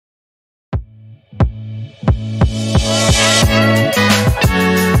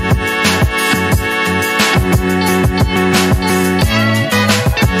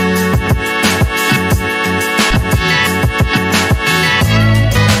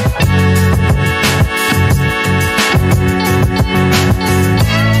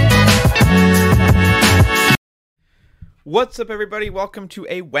What's up, everybody? Welcome to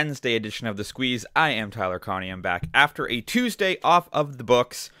a Wednesday edition of The Squeeze. I am Tyler Connie. I'm back after a Tuesday off of the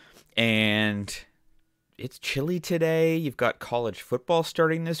books, and it's chilly today. You've got college football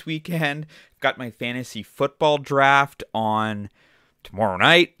starting this weekend. I've got my fantasy football draft on tomorrow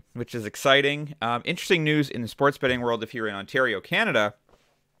night, which is exciting. Interesting news in the sports betting world, if you're in Ontario, Canada,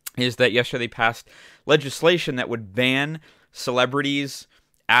 is that yesterday they passed legislation that would ban celebrities,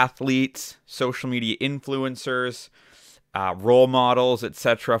 athletes, social media influencers, role models,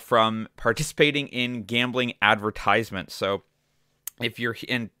 etc., from participating in gambling advertisements. So if you're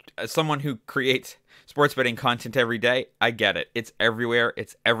someone who creates sports betting content every day, I get it. It's everywhere.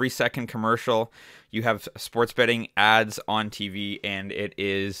 It's every second commercial. You have sports betting ads on TV, and it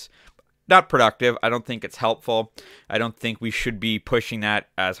is not productive. I don't think it's helpful. I don't think we should be pushing that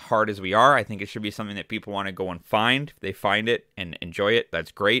as hard as we are. I think it should be something that people want to go and find. If they find it and enjoy it,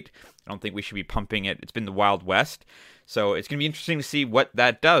 that's great. I don't think we should be pumping it. It's been the Wild West. So it's going to be interesting to see what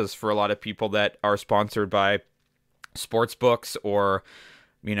that does for a lot of people that are sponsored by sports books, or,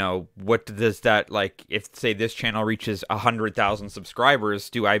 you know, what does that, like, if, say, this channel reaches 100,000 subscribers,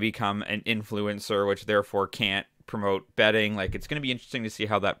 do I become an influencer, which therefore can't promote betting? Like, it's going to be interesting to see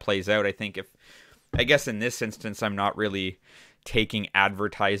how that plays out. I guess in this instance, I'm not really taking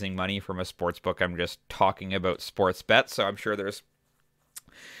advertising money from a sports book. I'm just talking about sports bets. So I'm sure there's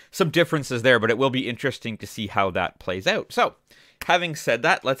some differences there, but it will be interesting to see how that plays out. So, having said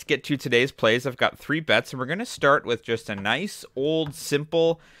that, let's get to today's plays. I've got 3 bets, and we're going to start with just a nice, old,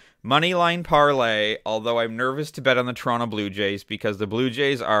 simple moneyline parlay, although I'm nervous to bet on the Toronto Blue Jays because the Blue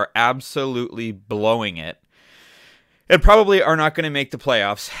Jays are absolutely blowing it and probably are not going to make the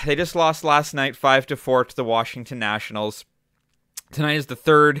playoffs. They just lost last night 5-4 to the Washington Nationals. Tonight is the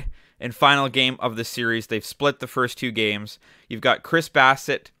third and final game of the series. They've split the first 2 games. You've got Chris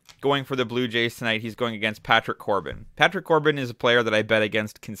Bassett going for the Blue Jays tonight. He's going against Patrick Corbin. Patrick Corbin is a player that I bet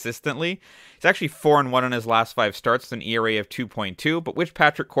against consistently. He's actually 4-1 on his last 5 starts with an ERA of 2.2, but which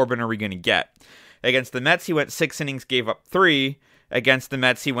Patrick Corbin are we going to get? Against the Mets, he went 6 innings, gave up 3. Against the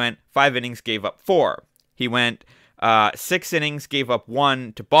Mets, he went 5 innings, gave up 4. He went 6 innings, gave up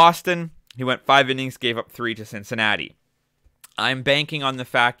 1 to Boston. He went 5 innings, gave up 3 to Cincinnati. I'm banking on the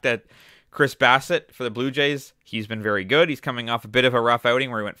fact that Chris Bassett for the Blue Jays, he's been very good. He's coming off a bit of a rough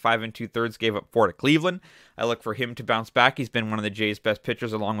outing where he went 5 2/3, gave up 4 to Cleveland. I look for him to bounce back. He's been one of the Jays' best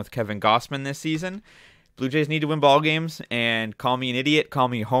pitchers along with Kevin Gausman this season. Blue Jays need to win ball games, and call me an idiot, call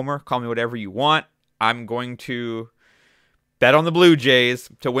me a homer, call me whatever you want. I'm going to bet on the Blue Jays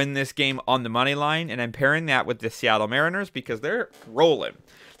to win this game on the money line, and I'm pairing that with the Seattle Mariners because they're rolling.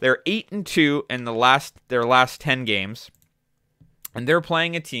 They're 8-2 in their last 10 games. And they're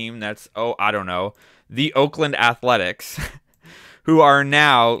playing a team that's, the Oakland Athletics, who are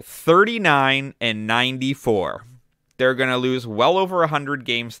now 39-94. They're going to lose well over 100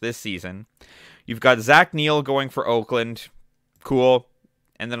 games this season. You've got Zach Neal going for Oakland. Cool.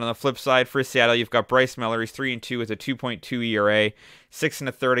 And then on the flip side for Seattle, you've got Bryce Miller. He's 3-2 with a 2.2 ERA, 6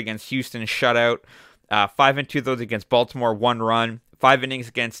 1/3 against Houston, shutout. 5 2/3 against Baltimore, 1 run. 5 innings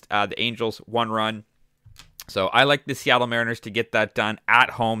against the Angels, 1 run. So I like the Seattle Mariners to get that done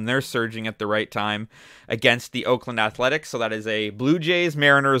at home. They're surging at the right time against the Oakland Athletics. So that is a Blue Jays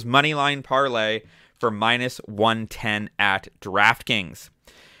Mariners moneyline parlay for -110 at DraftKings.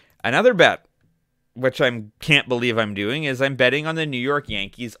 Another bet, which I can't believe I'm doing, is I'm betting on the New York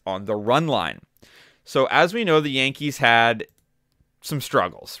Yankees on the run line. So as we know, the Yankees had some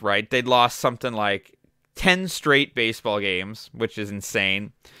struggles, right? They'd lost something like 10 straight baseball games, which is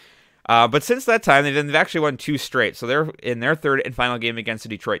insane. But since that time, they've actually won 2 straight. So they're in their third and final game against the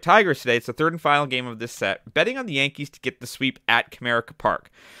Detroit Tigers today. It's the third and final game of this set. Betting on the Yankees to get the sweep at Comerica Park.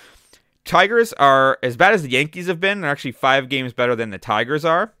 Tigers are as bad as the Yankees have been. They're actually 5 games better than the Tigers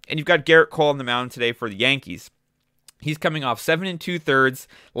are. And you've got Garrett Cole on the mound today for the Yankees. He's coming off 7 2/3,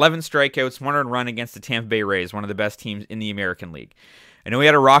 11 strikeouts, 1 earned run against the Tampa Bay Rays, one of the best teams in the American League. I know he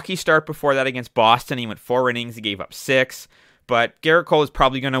had a rocky start before that against Boston. He went 4 innings. He gave up 6. But Garrett Cole is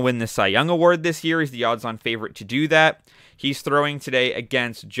probably going to win the Cy Young Award this year. He's the odds-on favorite to do that. He's throwing today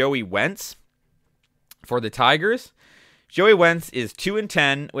against Joey Wentz for the Tigers. Joey Wentz is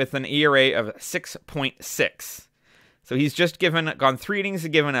 2-10 with an ERA of 6.6. So he's just gone 3 innings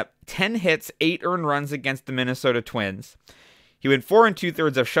and given up 10 hits, 8 earned runs against the Minnesota Twins. He went 4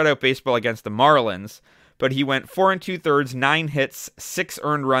 2/3 of shutout baseball against the Marlins, but he went 4 2/3, 9 hits, 6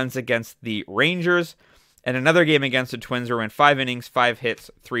 earned runs against the Rangers. And another game against the Twins where went 5 innings, 5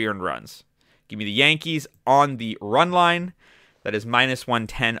 hits, 3 earned runs. Give me the Yankees on the run line. That is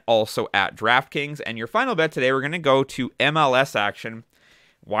 -110 also at DraftKings. And your final bet today, we're going to go to MLS action.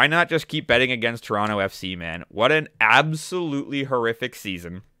 why not just keep betting against Toronto FC, man? What an absolutely horrific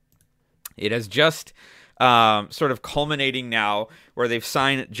season. It has just sort of culminating now where they've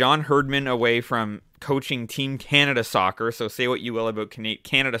signed John Herdman away from coaching Team Canada Soccer. So say what you will about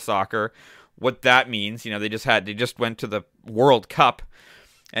Canada Soccer, what that means. They just went to the World Cup,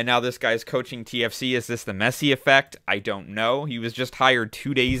 and now this guy's coaching TFC. Is this the Messi effect? I don't know. He was just hired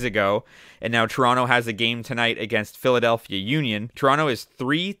 2 days ago, and now Toronto has a game tonight against Philadelphia Union. Toronto is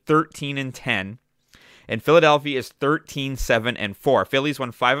 3-13-10. And Philadelphia is 13-7-4. Phillies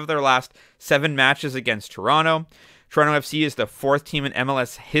won 5 of their last 7 matches against Toronto. Toronto FC is the 4th team in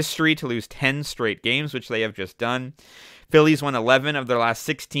MLS history to lose 10 straight games, which they have just done. Phillies won 11 of their last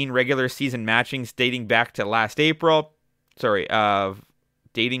 16 regular season matchings dating back to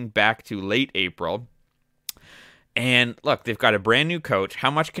dating back to late April. And look, they've got a brand new coach.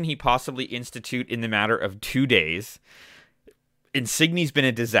 How much can he possibly institute in the matter of 2 days? Insigne's been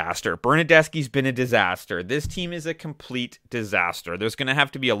a disaster. Bernadeschi's been a disaster. This team is a complete disaster. There's going to have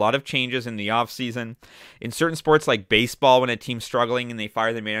to be a lot of changes in the offseason. In certain sports like baseball, when a team's struggling and they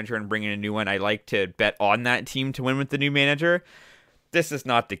fire the manager and bring in a new one, I like to bet on that team to win with the new manager. This is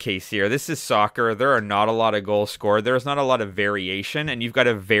not the case here. This is soccer. There are not a lot of goals scored. There's not a lot of variation, and you've got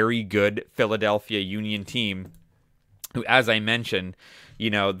a very good Philadelphia Union team who, as I mentioned,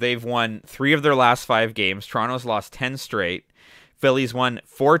 they've won 3 of their last 5 games. Toronto's lost 10 straight. Phillies won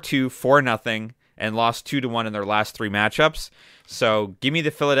 4-2, 4-0, and lost 2-1 in their last 3 matchups. So give me the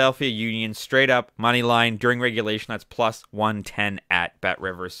Philadelphia Union straight up money line during regulation. That's plus 110 at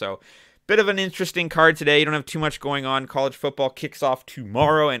BetRivers. So bit of an interesting card today. You don't have too much going on. College football kicks off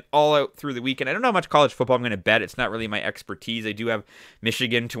tomorrow and all out through the weekend. I don't know how much college football I'm going to bet. It's not really my expertise. I do have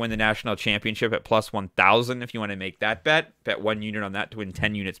Michigan to win the national championship at plus 1,000 if you want to make that bet. Bet 1 unit on that to win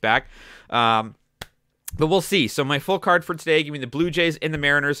 10 units back. But we'll see. So my full card for today, give me the Blue Jays and the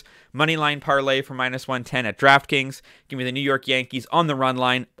Mariners money line parlay for minus 110 at DraftKings. Give me the New York Yankees on the run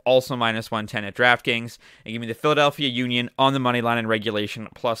line, also minus 110 at DraftKings. And give me the Philadelphia Union on the money line in regulation,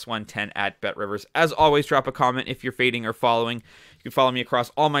 plus 110 at BetRivers. As always, drop a comment if you're fading or following. You can follow me across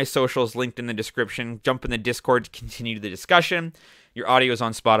all my socials linked in the description. Jump in the Discord to continue the discussion. Your audio is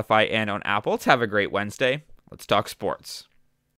on Spotify and on Apple. Let's have a great Wednesday. Let's talk sports.